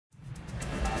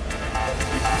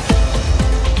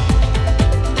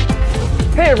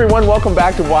everyone, welcome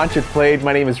back to Watch It Played.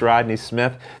 My name is Rodney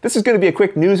Smith. This is going to be a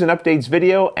quick news and updates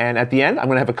video, and at the end I'm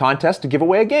going to have a contest to give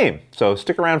away a game, so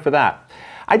stick around for that.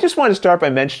 I just want to start by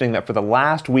mentioning that for the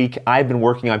last week I've been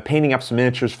working on painting up some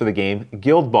miniatures for the game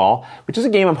Guild Ball, which is a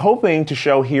game I'm hoping to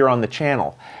show here on the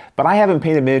channel. But I haven't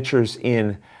painted miniatures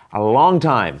in a long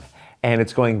time, and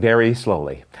it's going very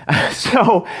slowly.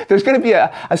 So there's going to be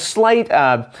a slight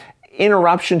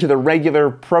interruption to the regular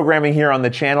programming here on the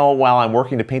channel while I'm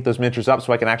working to paint those miniatures up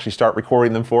so I can actually start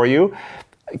recording them for you.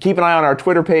 Keep an eye on our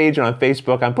Twitter page and on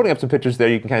Facebook. I'm putting up some pictures there.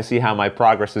 You can kind of see how my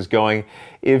progress is going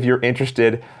if you're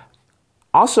interested.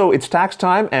 Also, it's tax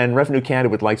time and Revenue Canada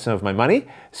would like some of my money,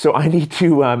 so I need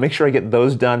to make sure I get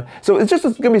those done. So it's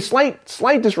going to be a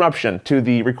slight disruption to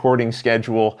the recording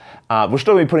schedule. We're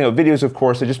still going to be putting out videos, of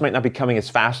course. They just might not be coming as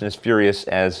fast and as furious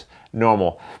as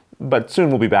normal. But soon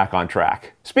we'll be back on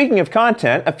track. Speaking of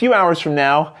content, a few hours from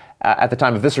now, at the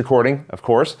time of this recording, of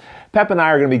course, Pep and I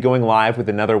are going to be going live with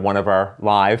another one of our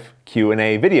live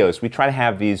Q&A videos. We try to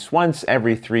have these once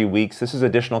every 3 weeks. This is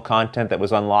additional content that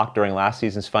was unlocked during last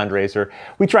season's fundraiser.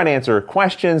 We try to answer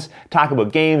questions, talk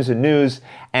about games and news,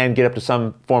 and get up to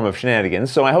some form of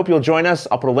shenanigans. So I hope you'll join us.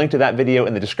 I'll put a link to that video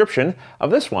in the description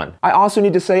of this one. I also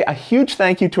need to say a huge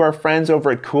thank you to our friends over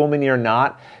at Cool Mini or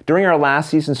Not. During our last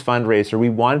season's fundraiser, we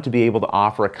wanted to be able to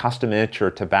offer a custom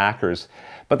miniature to backers.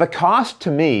 But the cost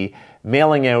to me,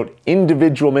 mailing out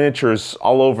individual miniatures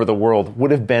all over the world,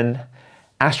 would have been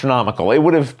astronomical. It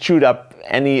would have chewed up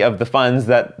any of the funds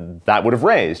that would have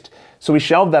raised. So we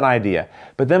shelved that idea.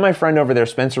 But then my friend over there,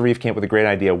 Spencer Reeve, came up with a great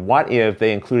idea. What if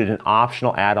they included an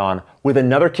optional add-on with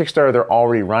another Kickstarter they're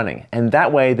already running? And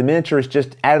that way, the miniature is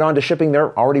just added on to shipping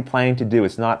they're already planning to do.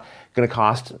 It's not going to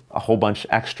cost a whole bunch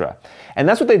extra. And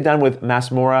that's what they've done with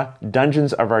Masmorra,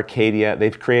 Dungeons of Arcadia.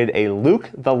 They've created a Luke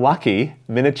the Lucky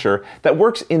miniature that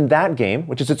works in that game,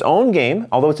 which is its own game.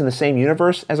 Although it's in the same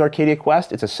universe as Arcadia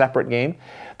Quest, it's a separate game.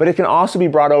 But it can also be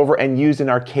brought over and used in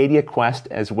Arcadia Quest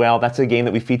as well. That's a game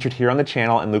that we featured here on the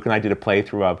channel, and Luke and I did a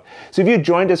playthrough of. So if you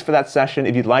joined us for that session,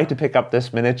 if you'd like to pick up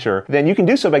this miniature, then you can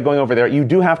do so by going over there. You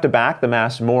do have to back the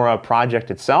Masmorra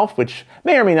project itself, which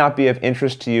may or may not be of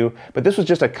interest to you, but this was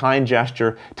just a kind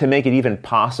gesture to make it even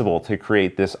possible to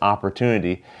create this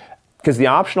opportunity. Because the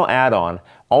optional add-on,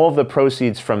 all of the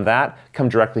proceeds from that come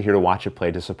directly here to Watch It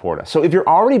Play to support us. So if you're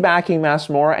already backing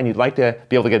Masmorra and you'd like to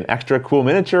be able to get an extra cool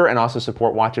miniature and also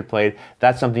support Watch It Played,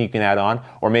 that's something you can add on.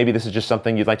 Or maybe this is just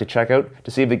something you'd like to check out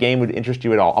to see if the game would interest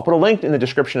you at all. I'll put a link in the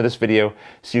description of this video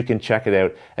so you can check it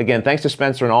out. Again, thanks to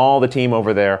Spencer and all the team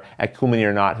over there at Cool Mini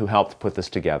or Not who helped put this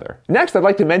together. Next, I'd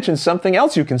like to mention something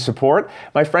else you can support.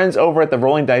 My friends over at the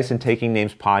Rolling Dice and Taking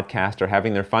Names podcast are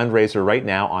having their fundraiser right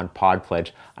now on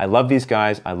PodPledge. I love these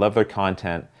guys. I love their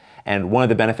content. And one of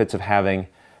the benefits of having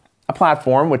a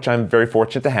platform, which I'm very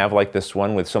fortunate to have, like this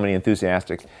one with so many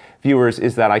enthusiastic viewers,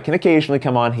 is that I can occasionally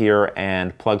come on here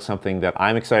and plug something that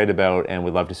I'm excited about and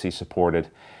would love to see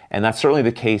supported. And that's certainly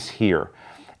the case here.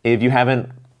 If you haven't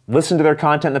listened to their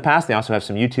content in the past, they also have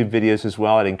some YouTube videos as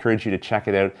well. I'd encourage you to check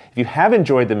it out. If you have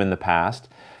enjoyed them in the past,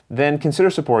 then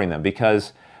consider supporting them,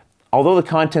 because although the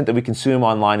content that we consume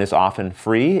online is often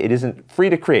free, it isn't free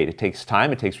to create. It takes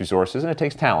time, it takes resources, and it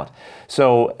takes talent.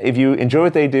 So if you enjoy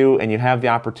what they do and you have the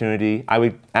opportunity, I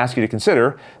would ask you to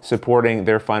consider supporting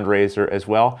their fundraiser as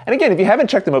well. And again, if you haven't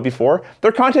checked them out before,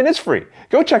 their content is free.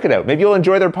 Go check it out. Maybe you'll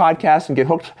enjoy their podcast and get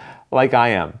hooked like I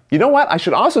am. You know what? I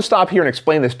should also stop here and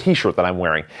explain this t-shirt that I'm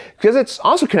wearing, because it's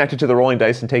also connected to the Rolling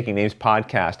Dice and Taking Names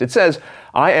podcast. It says,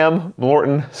 I am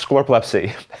Morton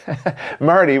Sclerplepsy.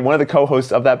 Marty, one of the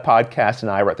co-hosts of that podcast,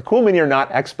 and I were at the Cool Mini or Not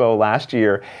Expo last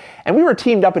year, and we were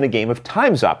teamed up in a game of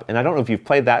Time's Up. And I don't know if you've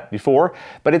played that before,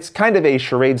 but it's kind of a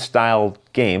charade-style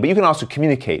game, but you can also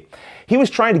communicate. He was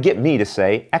trying to get me to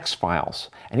say X-Files,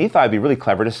 and he thought it'd be really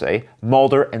clever to say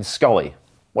Mulder and Scully.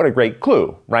 What a great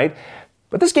clue, right?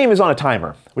 But this game is on a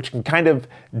timer, which can kind of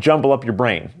jumble up your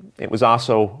brain. It was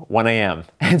also 1 a.m.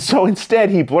 And so instead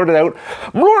he blurted out,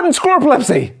 Morton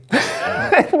Sclerplepsy!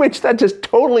 Which that just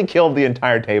totally killed the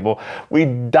entire table. We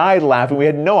died laughing. We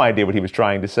had no idea what he was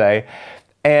trying to say.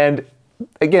 And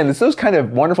again, it's those kind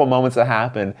of wonderful moments that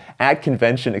happen at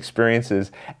convention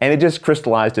experiences, and it just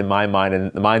crystallized in my mind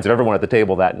and the minds of everyone at the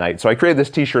table that night. So I created this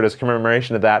t-shirt as a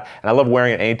commemoration of that, and I love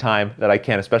wearing it anytime that I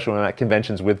can, especially when I'm at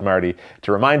conventions with Marty,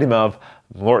 to remind him of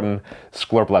Morton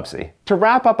Sclerplepsy. To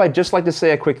wrap up, I'd just like to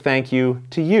say a quick thank you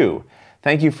to you.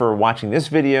 Thank you for watching this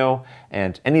video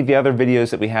and any of the other videos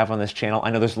that we have on this channel. I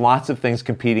know there's lots of things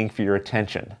competing for your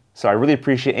attention, so I really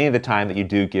appreciate any of the time that you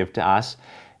do give to us.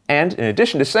 And in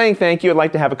addition to saying thank you, I'd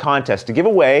like to have a contest to give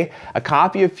away a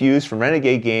copy of Fuse from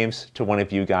Renegade Games to one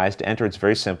of you guys. To enter, it's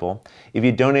very simple. If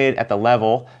you donated at the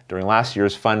level during last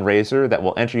year's fundraiser that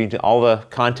will enter you to all the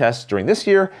contests during this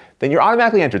year, then you're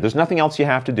automatically entered. There's nothing else you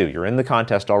have to do. You're in the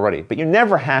contest already. But you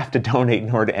never have to donate in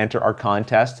order to enter our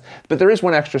contests. But there is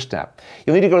one extra step.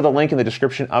 You'll need to go to the link in the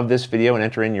description of this video and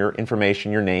enter in your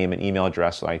information, your name and email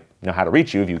address, so I know how to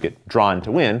reach you if you get drawn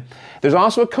to win. There's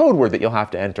also a code word that you'll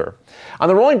have to enter. On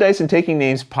the Rolling Dice and Taking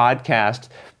Names podcast,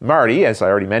 Marty, as I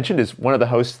already mentioned, is one of the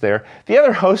hosts there. The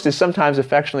other host is sometimes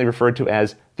affectionately referred to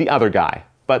as the other guy.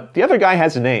 But the other guy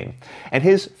has a name, and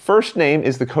his first name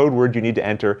is the code word you need to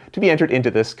enter to be entered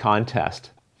into this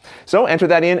contest. So enter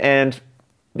that in, and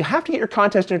you have to get your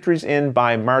contest entries in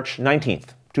by March 19th,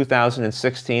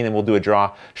 2016, and we'll do a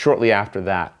draw shortly after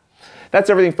that. That's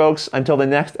everything, folks. Until the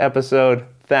next episode,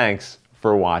 thanks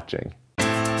for watching.